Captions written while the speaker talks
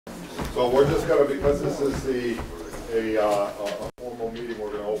So we're just going to, because this is a formal meeting,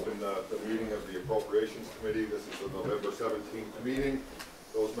 we're going to open the meeting of the Appropriations Committee. This is the November 17th meeting.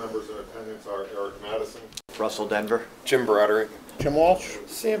 Those members in attendance are Eric Madison, Russell Denver, Jim Broderick, Jim Walsh,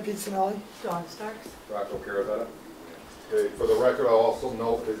 Sam Pizzanelli, Dawn Starks. Rocco Caravetta. Okay, for the record, I'll also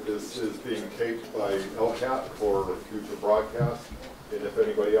note that this is being taped by LCAT for future broadcast. And if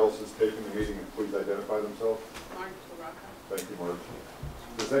anybody else is taping the meeting, please identify themselves. Marge Rocco. Thank you, Marge.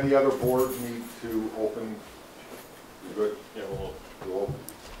 Does any other board need to open? You good? Yeah, we'll open.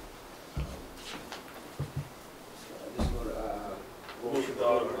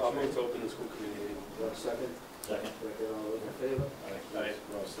 motion to open the school committee meeting. Second. Second. All those in favor? Aye.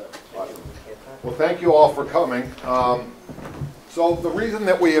 We're all set. Awesome. Well, thank you all for coming. So the reason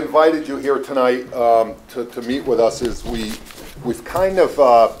that we invited you here tonight to meet with us is we've kind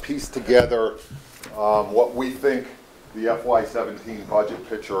of pieced together what we think the FY17 budget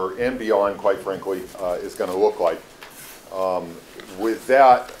picture and beyond, quite frankly, is going to look like. With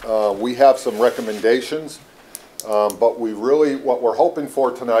that, we have some recommendations, but what we're hoping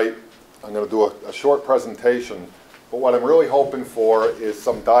for tonight, I'm going to do a short presentation, but what I'm really hoping for is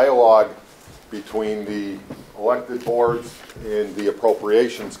some dialogue between the elected boards and the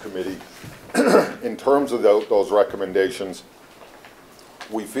Appropriations Committee in terms of those recommendations.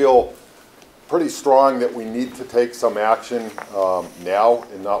 We feel pretty strong that we need to take some action now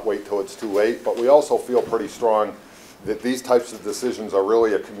and not wait till it's too late, but we also feel pretty strong that these types of decisions are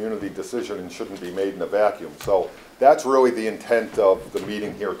really a community decision and shouldn't be made in a vacuum. So that's really the intent of the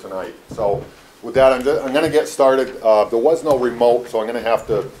meeting here tonight. So with that, I'm going to get started. There was no remote, so I'm going to have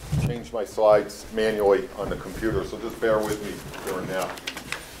to change my slides manually on the computer, so just bear with me during that.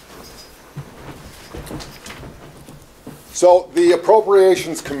 So the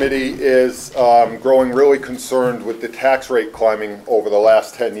Appropriations Committee is growing really concerned with the tax rate climbing over the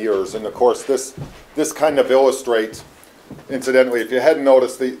last 10 years. And of course, this kind of illustrates, incidentally, if you hadn't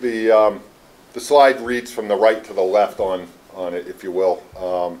noticed, the slide reads from the right to the left on it, if you will.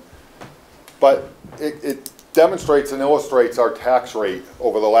 But it demonstrates and illustrates our tax rate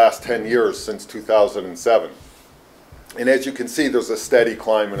over the last 10 years since 2007. And as you can see, there's a steady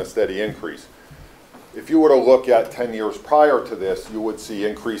climb and a steady increase. If you were to look at 10 years prior to this, you would see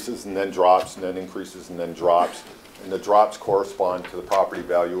increases and then drops and then increases and then drops. And the drops correspond to the property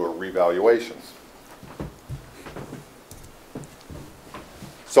value or revaluations.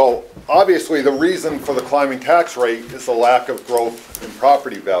 So obviously the reason for the climbing tax rate is the lack of growth in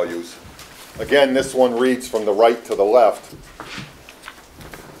property values. Again, this one reads from the right to the left.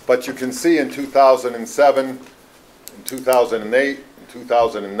 But you can see in 2007, in 2008,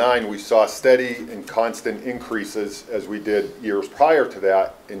 2009, we saw steady and constant increases, as we did years prior to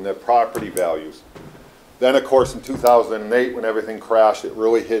that, in the property values. Then, of course, in 2008, when everything crashed, it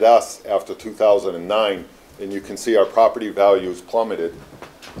really hit us after 2009, and you can see our property values plummeted,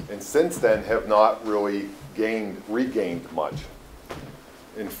 and since then have not really regained much.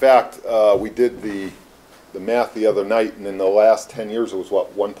 In fact, we did the math the other night, and in the last 10 years, it was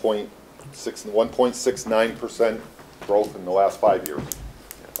what, 1.69% growth in the last 5 years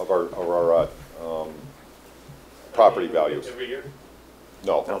of our property values. Every year?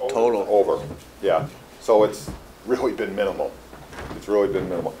 No, total. over. Yeah. So it's really been minimal. It's really been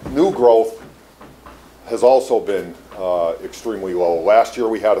minimal. New growth has also been extremely low. Last year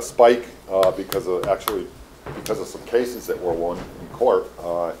we had a spike because of some cases that were won in court.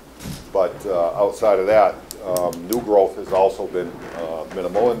 But outside of that, new growth has also been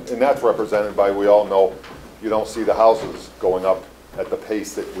minimal, and that's represented by, we all know, you don't see the houses going up at the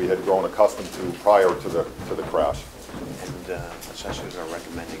pace that we had grown accustomed to prior to the crash. And assessors are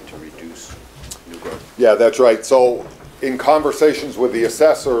recommending to reduce new growth. Yeah, that's right. So in conversations with the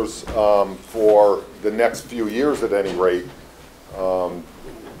assessors for the next few years at any rate,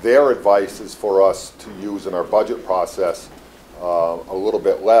 their advice is for us to use in our budget process a little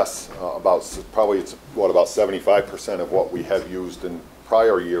bit less, about 75% of what we have used in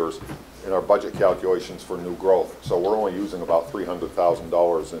prior years in our budget calculations for new growth. So we're only using about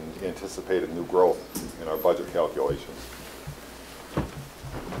 $300,000 in anticipated new growth in our budget calculations.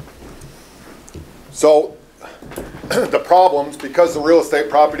 So the problems, because the real estate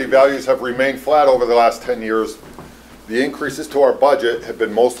property values have remained flat over the last 10 years, the increases to our budget have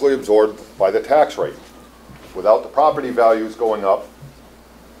been mostly absorbed by the tax rate. Without the property values going up,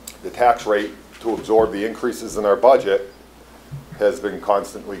 the tax rate to absorb the increases in our budget has been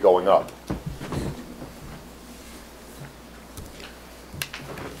constantly going up.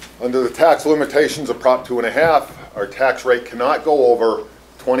 Under the tax limitations of Prop 2.5, our tax rate cannot go over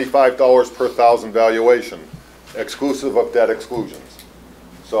 $25 per thousand valuation, exclusive of debt exclusions.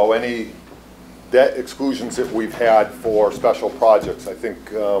 So any debt exclusions that we've had for special projects, I think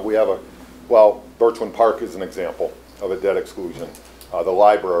we have well, Birchland Park is an example of a debt exclusion. The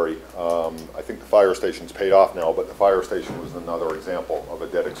library, I think the fire station's paid off now, but the fire station was another example of a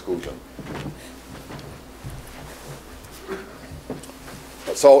debt exclusion.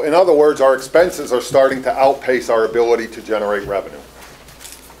 So in other words, our expenses are starting to outpace our ability to generate revenue.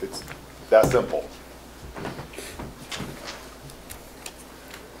 It's that simple.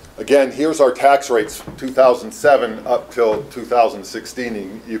 Again, here's our tax rates, 2007 up till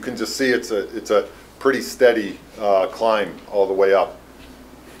 2016. You can just see it's a pretty steady climb all the way up.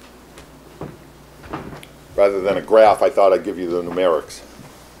 Rather than a graph, I thought I'd give you the numerics.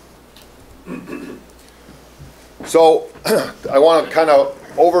 So I want to kind of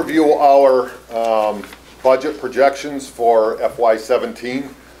overview our budget projections for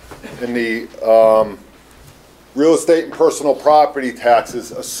FY17. In the real estate and personal property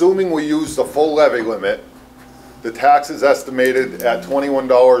taxes, assuming we use the full levy limit, the tax is estimated at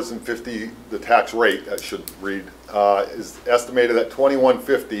 $21.50, the tax rate, that should read, is estimated at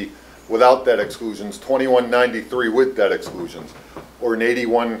 $21.50 without debt exclusions, $21.93 with debt exclusions, or an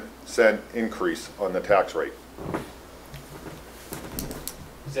 81-cent increase on the tax rate.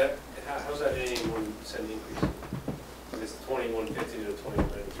 Is that, how's that an 81-cent increase? It's 21.50 to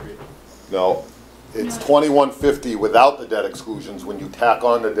 21.93. No, it's $21.50 without the debt exclusions. When you tack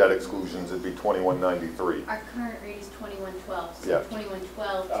on the debt exclusions, it'd be $21.93. Our current rate is $21.12, so Yeah.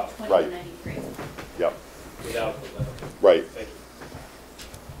 $21.12 to Right. $21.93. Yep, Without the levy. right. Thank you.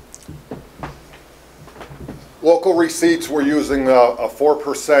 Local receipts, we're using a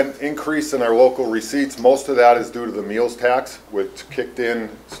 4% increase in our local receipts. Most of that is due to the meals tax, which kicked in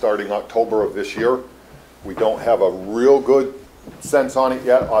starting October of this year. We don't have a real good sense on it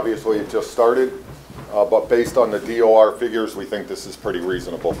yet. Obviously, it just started. But based on the DOR figures, we think this is pretty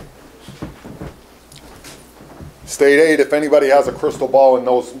reasonable. State aid, if anybody has a crystal ball and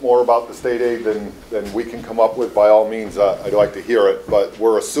knows more about the state aid than we can come up with, by all means, I'd like to hear it. But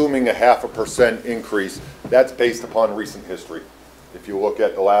we're assuming a 0.5% increase. That's based upon recent history. If you look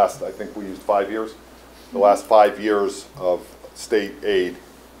at the last, I think we used 5 years. The last 5 years of state aid,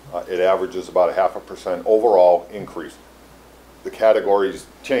 it averages about a 0.5% overall increase. The categories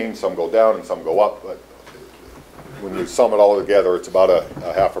change, some go down and some go up, but when you sum it all together, it's about a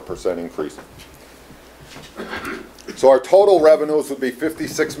 0.5% increase. So our total revenues would be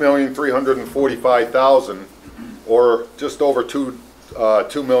 $56,345,000, or just over $2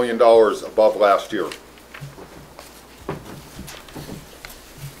 million above last year.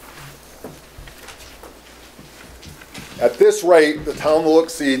 At this rate, the town will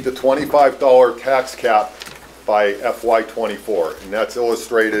exceed the $25 tax cap by FY24, and that's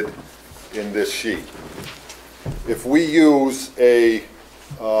illustrated in this sheet. If we use a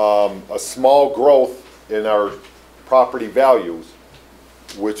small growth in our property values,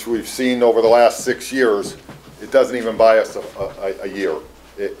 which we've seen over the last 6 years, it doesn't even buy us a year.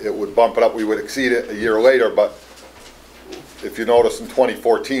 It would bump it up. We would exceed it a year later, but if you notice in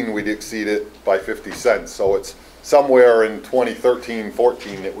 2014, we'd exceed it by 50 cents. So it's somewhere in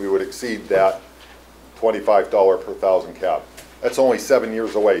 2013-14 that we would exceed that $25 per thousand cap. That's only 7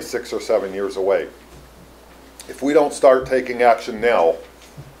 years away, 6 or 7 years away. If we don't start taking action now,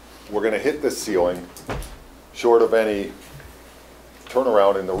 we're going to hit this ceiling short of any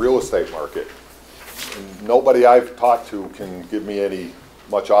turnaround in the real estate market. And nobody I've talked to can give me any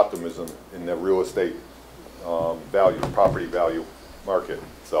much optimism in the real estate value, property value market.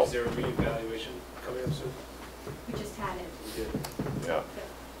 So, Is there a reevaluation coming up soon? We just had it. We did. yeah.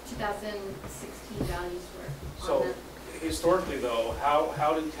 The 2016 values were on So the, historically though,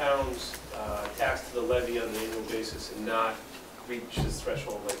 how do towns tax to the levy on an annual basis and not reach this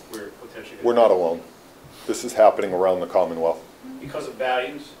threshold like we're potentially gonna We're not alone. This is happening around the Commonwealth. because of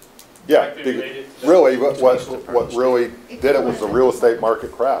values? Yeah, Directly related to that? really, what really did it was the real estate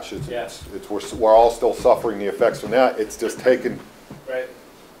market crash. Yes. We're all still suffering the effects from that. It's just taken Right.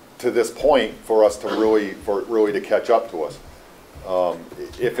 to this point for us to really to catch up to us.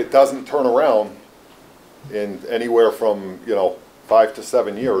 If it doesn't turn around in anywhere from 5 to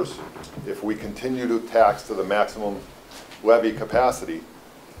 7 years, if we continue to tax to the maximum levy capacity,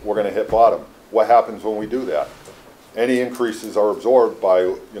 we're going to hit bottom. What happens when we do that? Any increases are absorbed by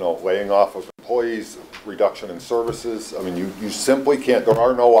laying off of employees, reduction in services. I mean, you simply can't. There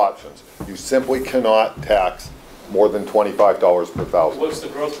are no options. You simply cannot tax more than $25 per thousand. What's the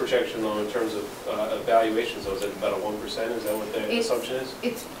growth projection though in terms of valuations? Though, is it about a 1%? Is that what the assumption is?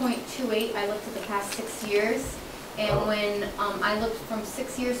 it's 0.28. I looked at the past 6 years. And when I looked from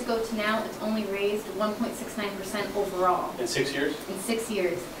 6 years ago to now, it's only raised 1.69% overall In 6 years? in 6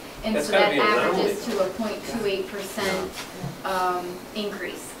 years. And That's so gotta that be an anomaly. averages to a 0.28%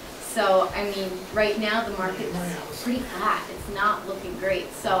 increase. So, I mean, right now, the market's pretty flat. It's not looking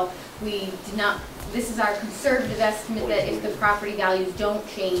great. So we did not, this is our conservative estimate that if the property values don't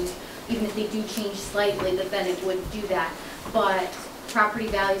change, even if they do change slightly, that then it would do that. But property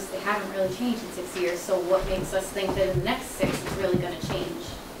values, they haven't really changed in 6 years, so what makes us think that in the next 6 it's really gonna change?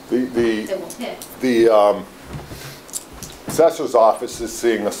 They won't hit. The assessor's office is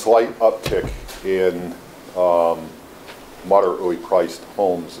seeing a slight uptick in moderately priced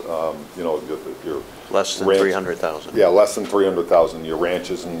homes, you know, your Less than ranch- 300,000. Yeah, less than 300,000, your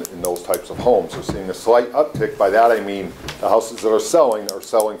ranches and those types of homes. We're seeing a slight uptick. By that I mean the houses that are selling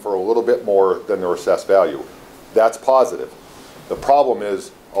for a little bit more than their assessed value. That's positive. The problem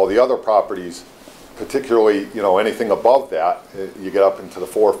is all the other properties, particularly, you know, anything above that, you get up into the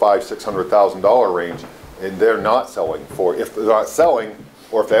 $400,000, $500,000, $600,000 range, and they're not selling for, if they're not selling,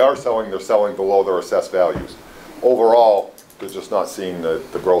 or if they are selling, they're selling below their assessed values. Overall, they're just not seeing the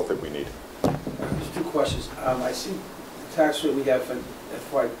growth that we need. Just two questions. I see the tax rate we have for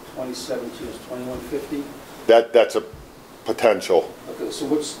FY 2017 is 2150. That's a potential. Okay, so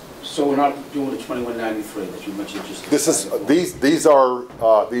we're not doing the 2193 that you mentioned just. This is, these are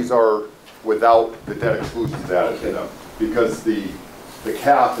without the debt exclusions added to them, because the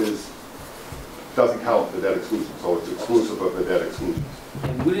cap doesn't count the debt exclusion, so it's exclusive of the debt exclusions.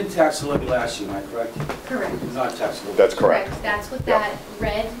 And we didn't tax the levy last year, am I correct? Correct. We did not tax the levy. That's correct. That's what Yeah. that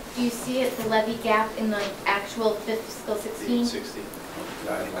red, do you see it, the levy gap in the actual fiscal 16? 60.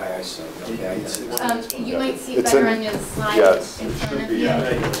 I see. Okay, I see. You might see it It's better in- on your slide yes, in it front should of be, you. yeah.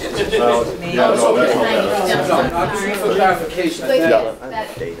 No, no, that's okay. okay. No, no, I'm I'm just sorry. for clarification. I But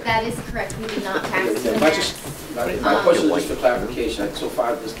think- yes, that is correct, we did not tax Yeah, the my max. just- My question is just for clarification. So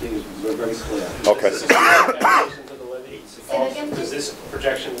far, this thing is very clear. Okay. Does this calculation to the levy? Say that again, Does please? this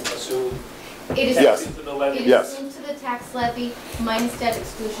projection assume It is. Yes. to the It levy? is Yes. into the tax levy minus debt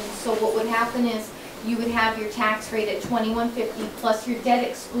exclusion. So what would happen is you would have your tax rate at 2150 plus your debt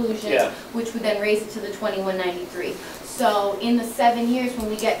exclusion, Yeah. which would then raise it to the 2193. So in the 7 years, when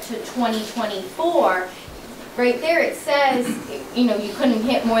we get to 2024, right there it says, you know, you couldn't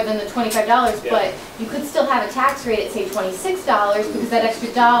hit more than the $25, Yeah. but you could still have a tax rate at say $26 because that extra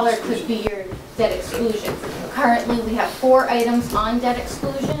dollar could be your debt exclusion. Currently, we have 4 items on debt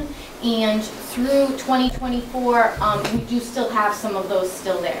exclusion, and through 2024, we do still have some of those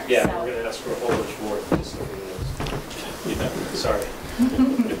still there. Yeah, So- we're gonna ask for a whole bunch more for this over the next. Yeah, sorry.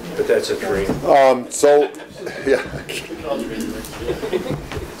 But that's a dream. So, yeah. I'll dream it.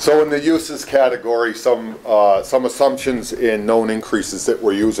 So in the uses category, some assumptions in known increases that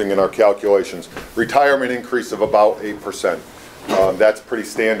we're using in our calculations. Retirement increase of about 8%. That's pretty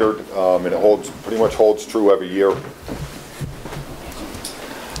standard, and it pretty much holds true every year.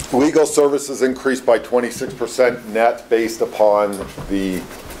 Legal services increased by 26% net based upon the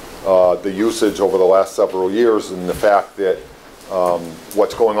usage over the last several years, and the fact that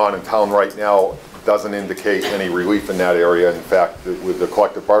what's going on in town right now doesn't indicate any relief in that area. In fact, with the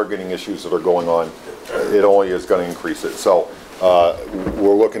collective bargaining issues that are going on, it only is going to increase it. So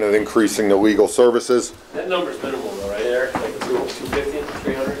we're looking at increasing the legal services. That number's minimal though, right, Eric? Like 250,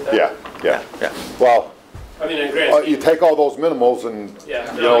 300? Yeah. Yeah. Well, I mean, in grand you scheme, take all those minimals and,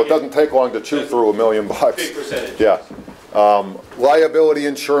 Yeah, you no, know, I it get doesn't take long to chew That's through $1 million. big percentage. Yeah. Liability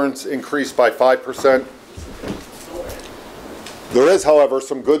insurance increased by 5%. There is, however,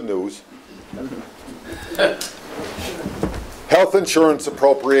 some good news. Health insurance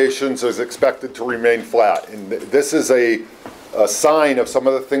appropriations is expected to remain flat. And this is a sign of some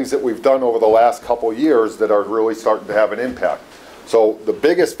of the things that we've done over the last couple years that are really starting to have an impact. So the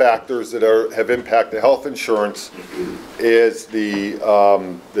biggest factors that have impacted health insurance is the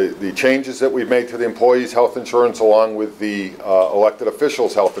changes that we've made to the employees' health insurance along with the elected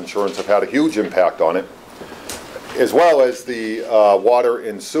officials' health insurance have had a huge impact on it, as well as the water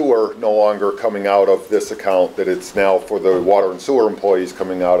and sewer no longer coming out of this account, that it's now for the water and sewer employees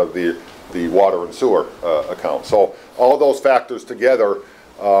coming out of the water and sewer account. So all those factors together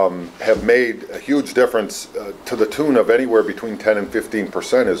have made a huge difference to the tune of anywhere between 10 and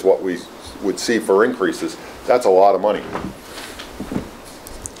 15% is what we would see for increases. That's a lot of money.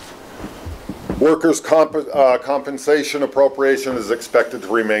 Workers' compensation appropriation is expected to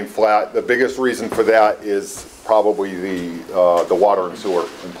remain flat. The biggest reason for that is probably the water and sewer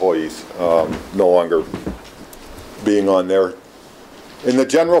employees no longer being on there. In the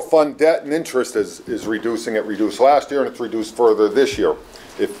general fund, debt and interest is reducing. It reduced last year and it's reduced further this year.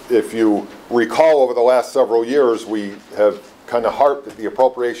 if you recall, over the last several years, we have kind of harped that the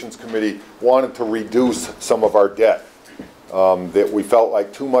Appropriations Committee wanted to reduce some of our debt. That we felt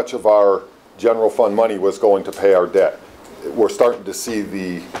like too much of our general fund money was going to pay our debt. We're starting to see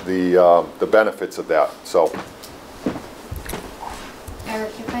the benefits of that. So,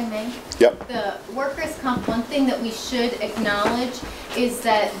 Eric, if I may? yep. The workers' comp, one thing that we should acknowledge is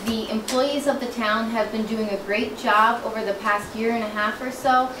that the employees of the town have been doing a great job over the past year and a half or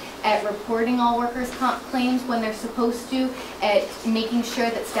so at reporting all workers' comp claims when they're supposed to, at making sure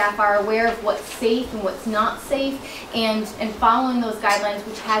that staff are aware of what's safe and what's not safe, and following those guidelines,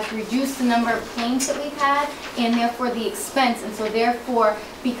 which has reduced the number of claims that we've had, and therefore the expense. And so therefore,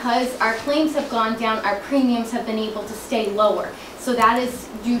 because our claims have gone down, our premiums have been able to stay lower. So that is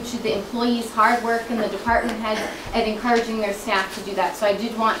due to the employees' hard work and the department heads at encouraging their staff to do that. So I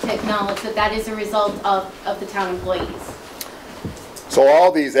did want to acknowledge that that is a result of the town employees. So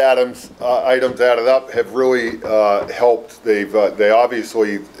all these items added up have really helped. They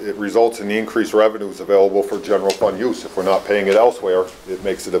obviously, it results in the increased revenues available for general fund use. If we're not paying it elsewhere, it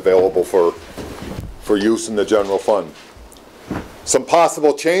makes it available for use in the general fund. Some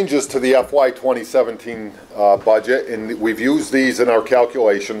possible changes to the FY 2017 budget, and we've used these in our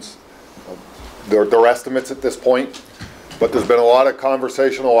calculations. They're estimates at this point, but there's been a lot of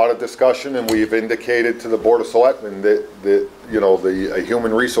conversation, a lot of discussion, and we've indicated to the Board of Selectmen that you know, the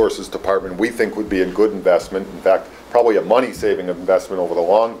Human Resources Department we think would be a good investment. In fact, probably a money-saving investment over the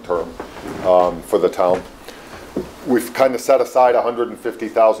long term for the town. We've kind of set aside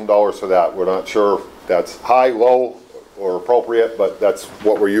 $150,000 for that. We're not sure if that's high, low, or appropriate, but that's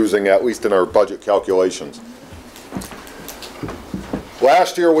what we're using, at least in our budget calculations.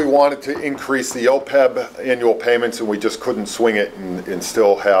 Last year we wanted to increase the OPEB annual payments, and we just couldn't swing it and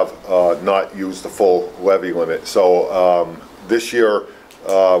still have not used the full levy limit. So this year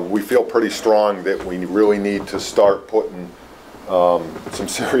we feel pretty strong that we really need to start putting some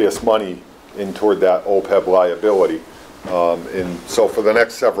serious money in toward that OPEB liability. And so for the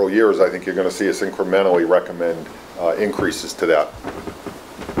next several years, I think you're going to see us incrementally recommend increases to that.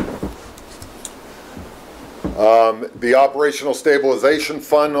 The Operational Stabilization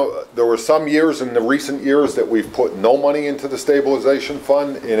Fund, there were some years in the recent years that we've put no money into the Stabilization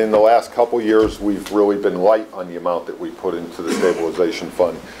Fund, and in the last couple years we've really been light on the amount that we put into the Stabilization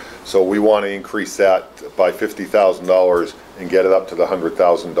Fund. So we want to increase that by $50,000 and get it up to the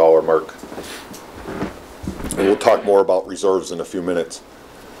 $100,000 mark. And we'll talk more about reserves in a few minutes.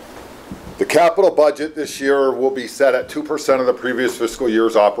 The capital budget this year will be set at 2% of the previous fiscal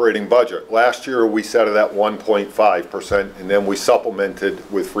year's operating budget. Last year we set it at 1.5%, and then we supplemented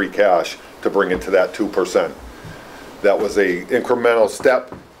with free cash to bring it to that 2%. That was an incremental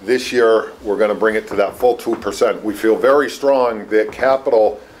step. This year we're going to bring it to that full 2%. We feel very strong that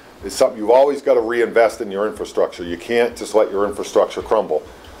capital is something you've always got to reinvest in your infrastructure. You can't just let your infrastructure crumble.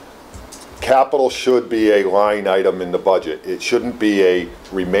 Capital should be a line item in the budget. It shouldn't be a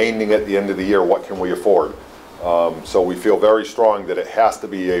remaining at the end of the year, what can we afford? So we feel very strong that it has to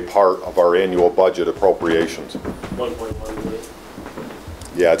be a part of our annual budget appropriations. 1.1 million.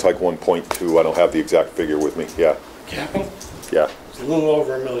 Yeah, it's like 1.2. I don't have the exact figure with me. Yeah. Capital? Yeah. It's a little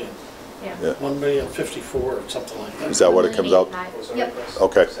over $1 million. Yeah. Yeah. 1,054,000 or something like that. Is that what it comes out? Yep.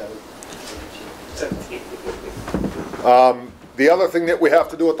 Okay. 17. The other thing that we have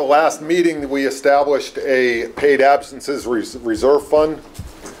to do at the last meeting, we established a paid absences reserve fund.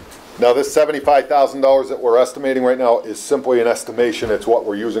 Now this $75,000 that we're estimating right now is simply an estimation. It's what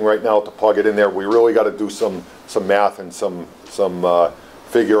we're using right now to plug it in there. We really got to do some math and some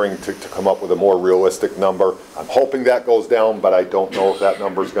figuring to come up with a more realistic number. I'm hoping that goes down, but I don't know if that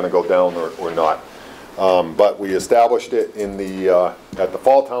number is going to go down or not. But we established it in at the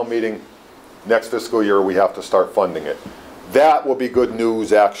fall town meeting. Next fiscal year we have to start funding it. That will be good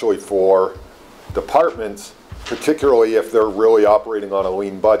news actually for departments, particularly if they're really operating on a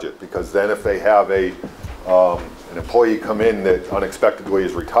lean budget, because then if they have an employee come in that unexpectedly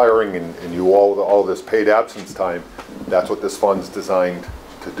is retiring and you all this paid absence time, that's what this fund's designed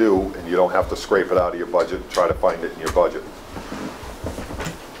to do, and you don't have to scrape it out of your budget and try to find it in your budget.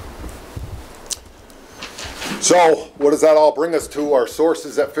 So what does that all bring us to? Our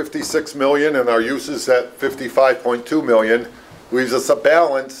sources at $56 million and our uses at $55.2 million leaves us a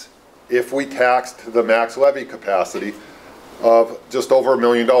balance if we taxed the max levy capacity of just over $1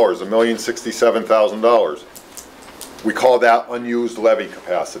 million, $1,067,000. We call that unused levy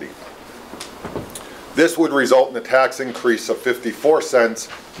capacity. This would result in a tax increase of 54 cents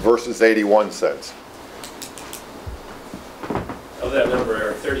versus 81 cents. Of that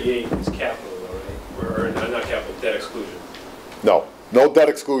number, 38 is capital, though, right? Or not capital, debt exclusion. No, No debt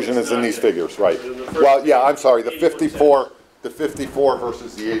exclusion is in these figures, right. Well, yeah, I'm sorry, the 54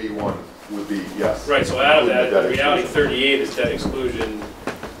 versus the 81 would be, yes. Right, so out of that, Including the in debt reality, exclusion. 38 is debt exclusion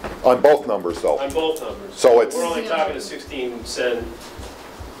On both numbers, though. on both numbers. So it's- We're only talking a 16-cent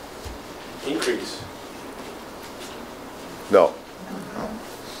increase. No.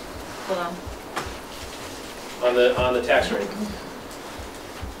 Hold on. On the tax rate.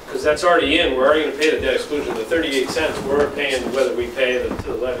 Because that's already in, we're already gonna pay the debt exclusion, the 38 cents, we're paying whether we pay to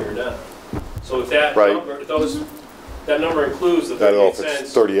the levy or not. So if that Right. number, that number includes the I don't know 38 if it's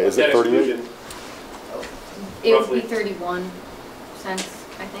cents. 38. of Is it debt 38? exclusion. It would Roughly. be 31 cents,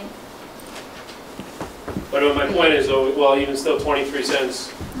 I think. But my point is, though, well, even still 23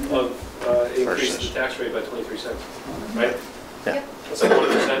 cents of increase in Versus. the tax rate by 23 cents, right? Yeah. That's like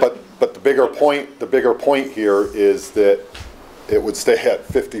 1%. But the bigger point here is that it would stay at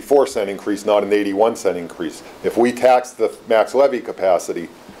 54-cent increase, not an 81-cent increase. If we tax the max levy capacity,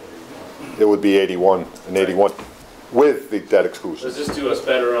 it would be 81, an 81, with the debt exclusion. Does this do us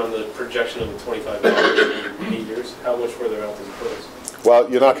better on the projection of the $25 in 8 years? How much further out does it put us? Well,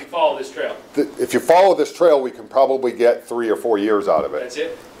 you're not, If we follow this trail, if you follow this trail, we can probably get 3 or 4 years out of it. that's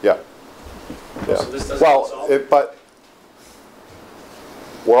it? Yeah. Yeah. So this doesn't Well, solve but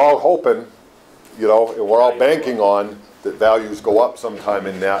we're all hoping, you know, and we're all banking on that values go up sometime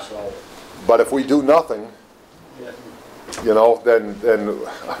in that. But if we do nothing, Yeah. you know, then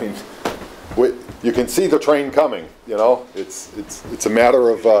I mean, you can see the train coming, you know? It's a matter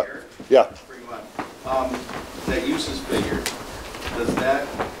of, yeah. Pretty much. That uses figure, does that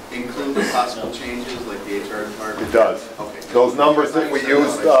include the possible changes like the HR department? It does. Okay. Those numbers that we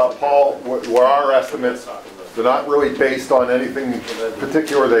used, Paul, were our estimates. They're not really based on anything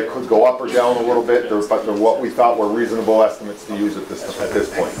particular. They could go up or down a little bit, but they're what we thought were reasonable estimates to use at this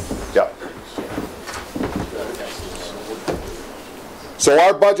point. Yeah. So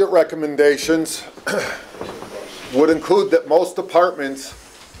our budget recommendations would include that most departments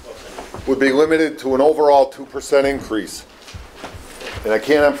would be limited to an overall 2% increase. And I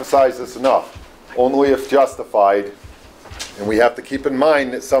can't emphasize this enough, only if justified, and we have to keep in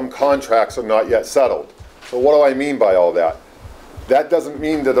mind that some contracts are not yet settled. So what do I mean by all that? That doesn't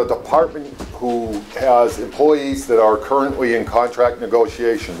mean that a department who has employees that are currently in contract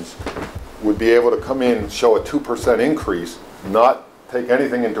negotiations would be able to come in, show a 2% increase, not take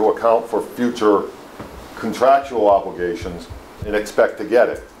anything into account for future contractual obligations, and expect to get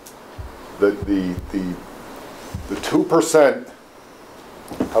it. The 2%,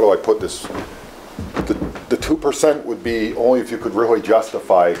 how do I put this? The 2% would be only if you could really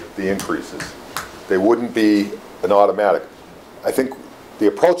justify the increases. They wouldn't be an automatic. I think the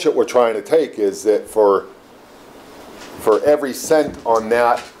approach that we're trying to take is that for every cent on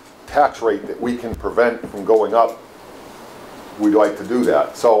that tax rate that we can prevent from going up, we'd like to do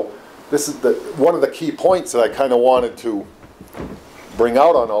that. So this is one of the key points that I kind of wanted to bring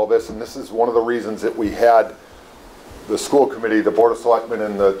out on all this, and this is one of the reasons that we had the school committee, the Board of Selectmen,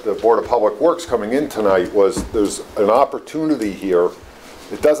 and the Board of Public Works coming in tonight, was there's an opportunity here.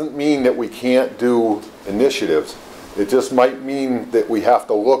 It doesn't mean that we can't do initiatives. It just might mean that we have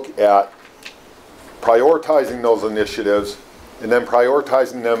to look at prioritizing those initiatives and then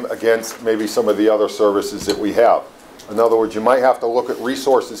prioritizing them against maybe some of the other services that we have. In other words, you might have to look at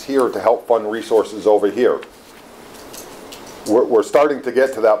resources here to help fund resources over here. We're starting to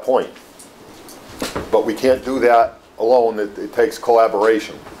get to that point. But we can't do that alone. It takes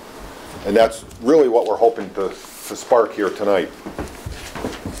collaboration. And that's really what we're hoping to spark here tonight.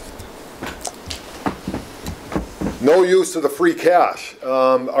 No use of the free cash.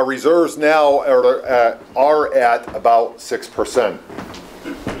 Our reserves now are at about 6%.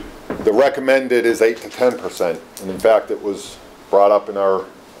 The recommended is 8 to 10%. And in fact, it was brought up in our,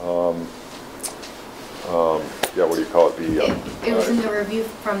 yeah, what do you call it? It was in the review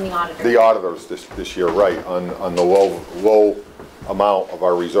from the auditor. The auditors this year, right, on the low amount of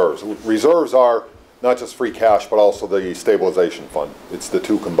our reserves. Reserves are not just free cash, but also the stabilization fund. It's the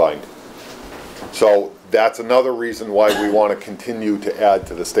two combined. So that's another reason why we want to continue to add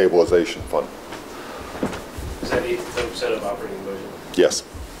to the stabilization fund. Is that 8 to 10% of operating budget? Yes.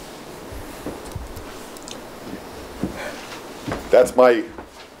 That's my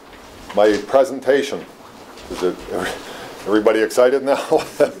presentation. Is it, everybody excited now?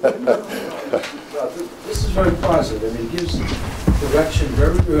 This is very positive. I mean, it gives direction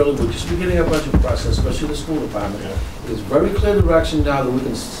very early. We're just beginning our budget process, especially the school department. It's very clear direction now that we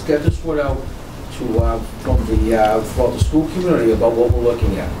can get this word out to from the school community about what we're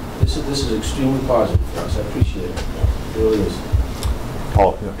looking at. This is extremely positive for us. I appreciate it. It really is.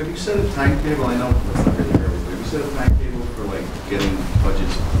 Paul, yeah. Have you set a timetable, I know it's not really early, but have you set a timetable for like getting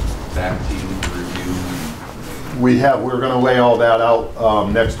budgets back to you for review? We're going to lay all that out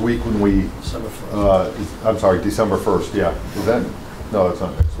next week when we, December 1st. I'm sorry, December 1st, yeah. Is that, no, that's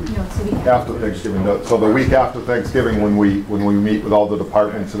not next week. No, it's the week After Thanksgiving, no, so the week after Thanksgiving when we meet with all the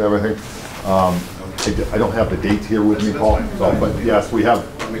departments and everything. I don't have the dates here with me, Paul, so, but yes, we have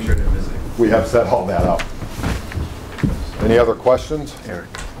I'll make sure to visit. We have set all that up. Any other questions? Eric.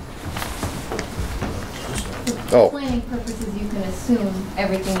 For Oh, planning purposes, you can assume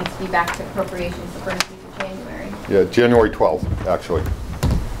everything needs to be back to appropriations the first week of January. yeah, January 12th, actually.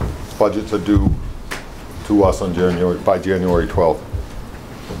 Budgets are due to us on by January 12th.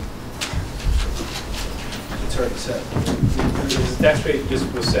 It's already set. The tax rate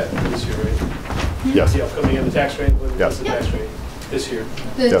just was set this year, right? Yes, The upcoming in the tax rate, what Yes. was the tax rate this year?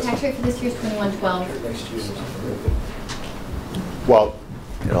 The Yes. tax rate for this year is 2112. Next year. well,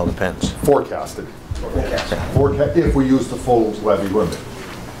 It all depends. forecasted. Forecast. If we use the full levy limit.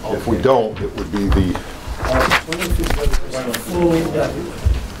 If we don't, it would be the,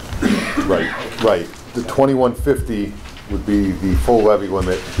 right. The 2150 would be the full levy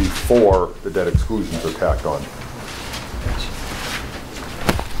limit before the debt exclusions are tacked on.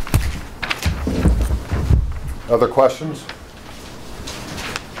 Other questions?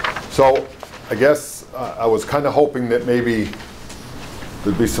 So I guess I was kind of hoping that maybe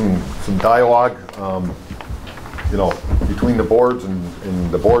there'd be some dialogue, you know, between the boards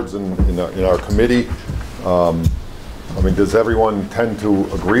and the boards in our committee. I mean, does everyone tend to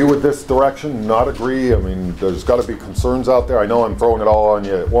agree with this direction, not agree? I mean, there's got to be concerns out there. I know I'm throwing it all on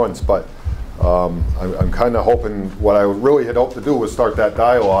you at once, but I'm kind of hoping, what I really had hoped to do was start that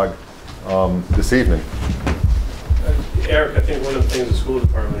dialogue this evening. Eric, I think one of the things the school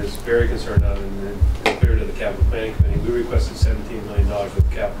department is very concerned on, and compared to the capital planning committee, we requested $17 million for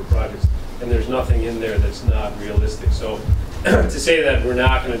the capital projects, and there's nothing in there that's not realistic. So to say that we're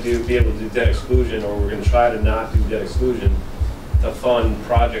not going to be able to do debt exclusion, or we're going to try to not do debt exclusion to fund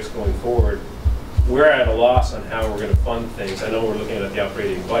projects going forward, we're at a loss on how we're going to fund things. I know we're looking at the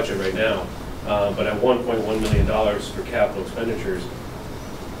operating budget right now, but at $1.1 million for capital expenditures,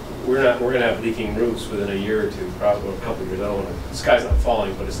 we're going to have leaking roofs within a year or two, probably a couple of years. I don't want to, the sky's not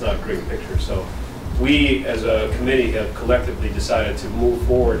falling, but it's not a great picture. So we, as a committee, have collectively decided to move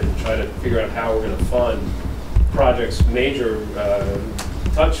forward and try to figure out how we're going to fund projects, major,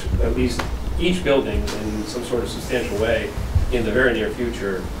 touch at least each building in some sort of substantial way in the very near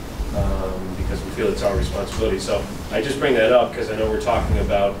future, because we feel it's our responsibility. So I just bring that up because I know we're talking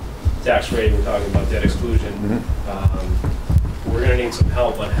about tax rate, we're talking about debt exclusion. We're going to need some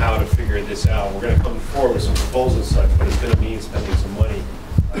help on how to figure this out. We're going to come forward with some proposals and such, but it's going to mean spending some money.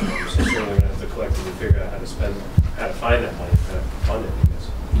 So certainly we're going to have to collectively figure out how to find that money, how to fund it, I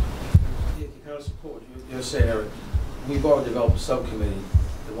guess. Yeah, to kind of support what you're saying, Eric, we've already developed a subcommittee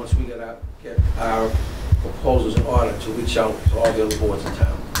that once we get our proposals in order to reach out to all the other boards in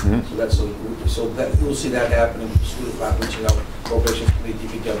town. So that you'll see that happening, student reaching out, Appropriations Committee,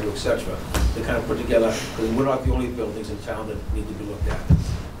 DPW, etc. They kind of put together, because we're not the only buildings in town that need to be looked at.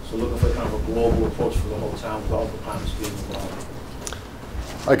 So looking for kind of a global approach for the whole town with all departments being involved.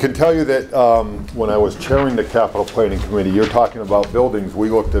 I can tell you that when I was chairing the capital planning committee, you're talking about buildings, we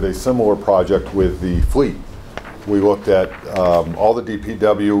looked at a similar project with the fleet. We looked at all the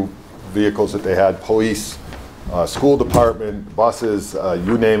DPW vehicles that they had, police, school department, buses,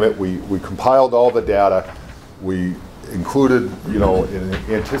 you name it. We compiled all the data. We included, you know, an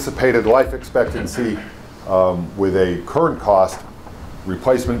anticipated life expectancy with a current cost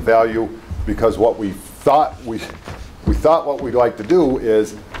replacement value, because what we thought what we'd like to do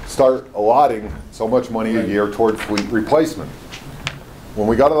is start allotting so much money a year toward fleet replacement. When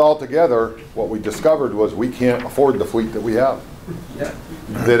we got it all together, what we discovered was we can't afford the fleet that we have. Yeah.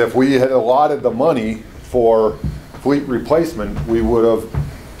 That if we had allotted the money for fleet replacement, we would have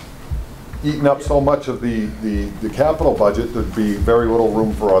eaten up so much of the capital budget, there'd be very little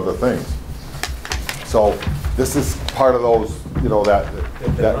room for other things. So this is part of those, you know, that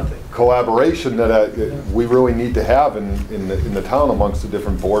collaboration that we really need to have in the town amongst the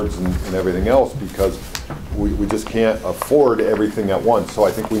different boards and everything else, because we just can't afford everything at once. So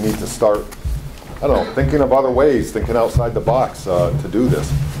I think we need to start, I don't know, thinking of other ways, thinking outside the box to do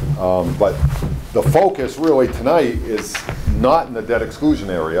this. But the focus really tonight is not in the debt exclusion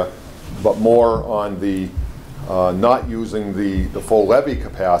area, but more on the not using the full levy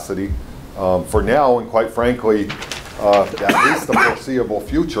capacity for now, and quite frankly, at least the foreseeable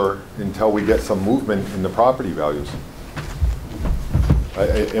future until we get some movement in the property values.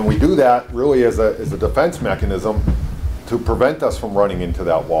 And we do that really as a defense mechanism to prevent us from running into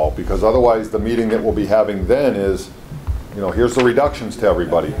that wall, because otherwise the meeting that we'll be having then is, you know, here's the reductions to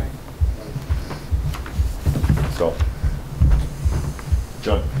everybody. So,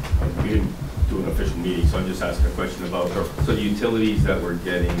 John. We didn't do an official meeting, so I'm just asking a question about, so the utilities that we're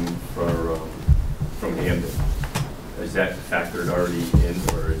getting from Hamden, is that factored already in,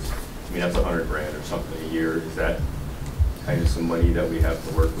 or is, I mean, that's $100 grand or something a year, is that kind of some money that we have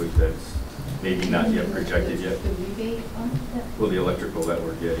to work with that's maybe not yet projected yet? The rebate on that? Well, the electrical that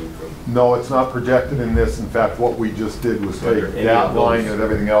we're getting from, No, it's not projected in this. In fact, what we just did was Are take there any that of those? line and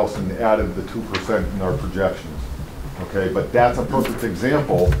everything else and added the 2% in our projections. Okay, but that's a perfect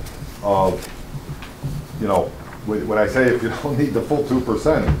example of, you know, when I say if you don't need the full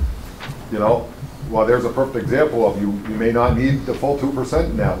 2%, you know, well, there's a perfect example of you may not need the full 2%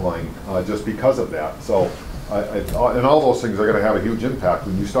 in that line just because of that. So, and all those things are going to have a huge impact.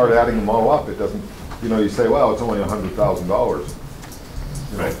 When you start adding them all up, it doesn't, you know, you say, well, it's only $100,000.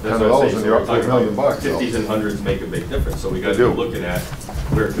 You know, right, 10 that's of what I'm those saying, and so you're we're up to $1 talking million. about So. 50s and 100s make a big difference, so we got They to do. be looking at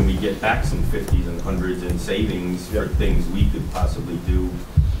where can we get back some 50s and 100s in savings for Yep. things we could possibly do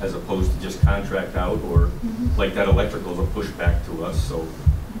as opposed to just contract out, or like that electrical's a pushback to us, so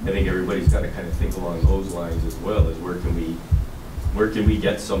I think everybody's got to kind of think along those lines as well, as where can we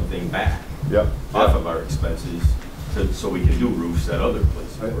get something back Yep. off of our expenses so we can do roofs at other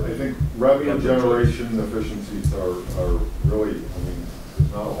places. I think revenue generation efficiencies are really, I mean,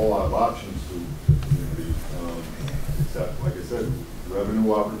 there's not a whole lot of options to the community, except, like I said,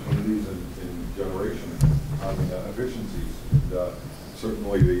 revenue opportunities and generation, I mean, efficiencies. And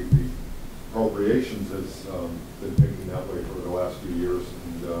certainly the appropriations has been thinking that way for the last few years,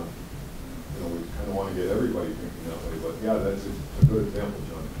 and you know, we kind of want to get everybody thinking that way. But yeah, that's a good example,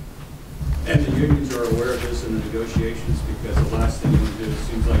 John. And the unions are aware of this in the negotiations, because the last thing you want to do, it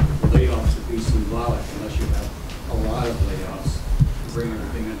seems like layoffs would be symbolic unless you have a lot of layoffs to bring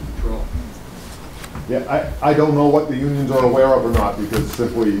everything under control. Yeah, I don't know what the unions are aware of or not, because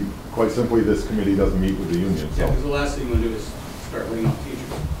quite simply, this committee doesn't meet with the union. Yeah, So because the last thing you want to do is start laying off teachers.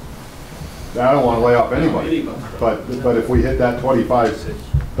 I don't want to lay off anybody. But if we hit that $25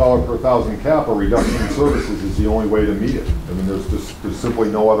 per thousand cap, a reduction in services is the only way to meet it. I mean, there's simply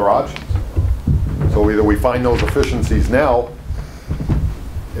no other options. So either we find those efficiencies now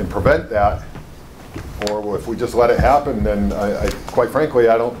and prevent that, or if we just let it happen, then quite frankly,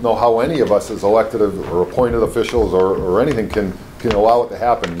 I don't know how any of us as elected or appointed officials or anything can allow it to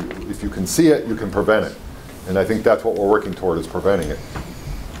happen. If you can see it, you can prevent it. And I think that's what we're working toward, is preventing it.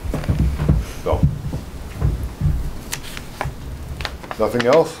 So, nothing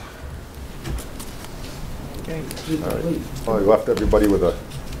else? Okay. All right. Well, we left everybody with a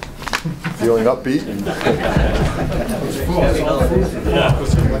feeling upbeat. And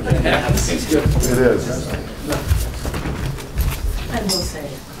it is. I will say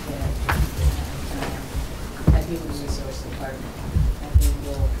that at Human Resource Department, I think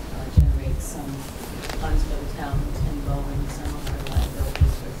will generate some funds for the town and lowering some of our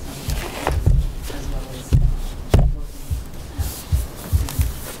liabilities for some of the things, as well as working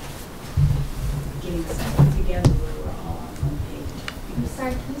getting something together where we're all on one page. I'm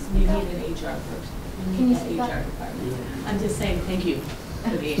sorry, can you We speak up? need an HR person. We Can you need speak an up? HR department. I'm just saying thank you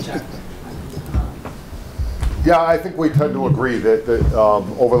for the HR department. Yeah, I think we tend to agree that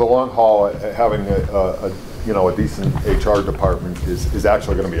over the long haul, having a decent HR department is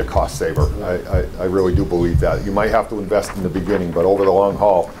actually going to be a cost saver. I really do believe that. You might have to invest in the beginning, but over the long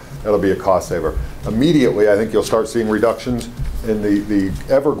haul, it'll be a cost saver. Immediately, I think you'll start seeing reductions in the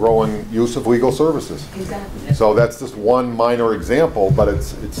ever-growing use of legal services. Exactly. So that's just one minor example, but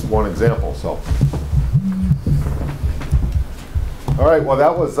it's one example. So. All right, well,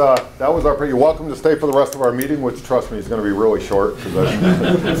 that was our. You're welcome to stay for the rest of our meeting, which, trust me, is going to be really short because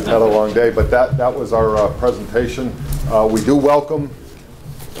I've had a long day. But that was our presentation. We do welcome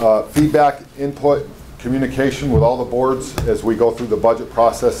feedback, input, communication with all the boards as we go through the budget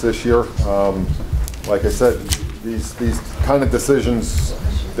process this year. Like I said, these kind of decisions,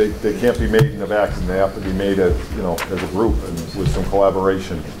 they can't be made in a vacuum. They have to be made as a group and with some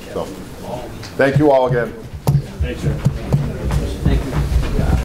collaboration. So, thank you all again. Thanks, sir.